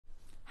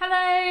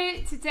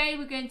today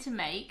we're going to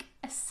make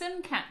a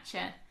sun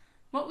catcher.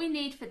 What we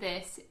need for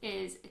this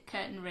is a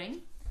curtain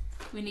ring,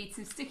 we need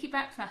some sticky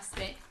back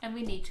plastic, and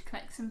we need to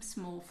collect some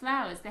small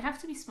flowers. They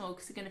have to be small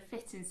because they're going to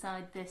fit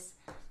inside this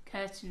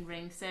curtain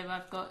ring. So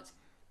I've got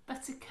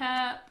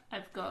buttercup,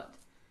 I've got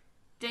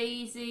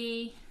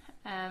daisy,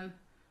 I've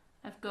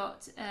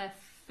got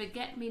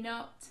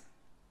forget-me-not.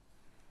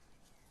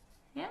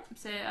 Yeah,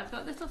 so I've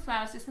got little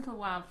flowers, just little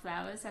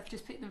wildflowers. I've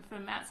just picked them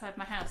from outside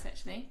my house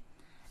actually.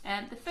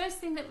 The first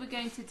thing that we're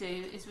going to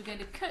do is we're going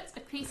to cut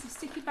a piece of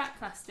sticky back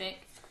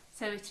plastic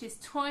so it is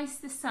twice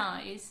the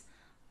size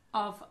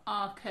of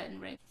our curtain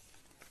ring.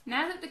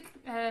 Now that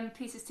the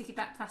piece of sticky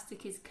back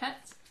plastic is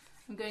cut,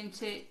 I'm going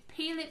to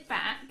peel it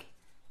back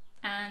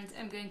and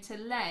I'm going to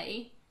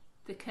lay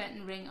the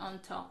curtain ring on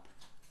top.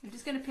 I'm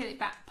just going to peel it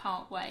back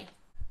part way.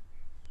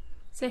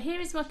 So here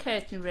is my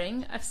curtain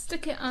ring. I've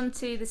stuck it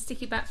onto the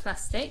sticky back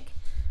plastic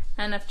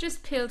and I've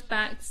just peeled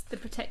back the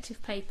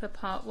protective paper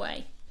part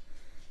way.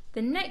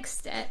 The next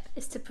step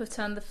is to put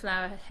on the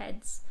flower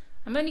heads.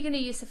 I'm only going to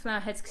use the flower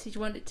heads because you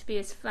want it to be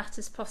as flat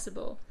as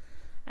possible,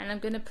 and I'm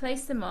going to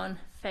place them on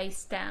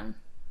face down.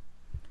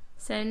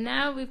 So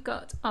now we've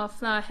got our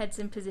flower heads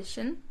in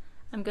position.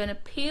 I'm going to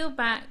peel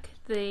back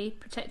the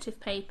protective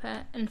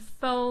paper and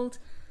fold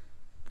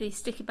the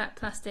sticky back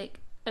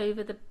plastic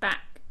over the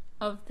back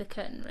of the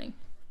curtain ring.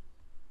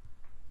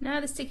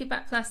 Now the sticky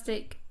back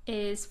plastic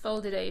is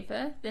folded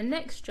over, the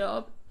next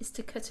job is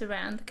to cut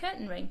around the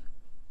curtain ring.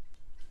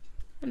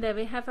 And there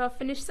we have our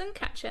finished sun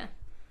catcher.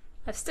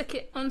 I've stuck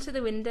it onto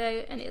the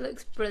window and it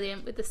looks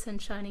brilliant with the sun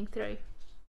shining through.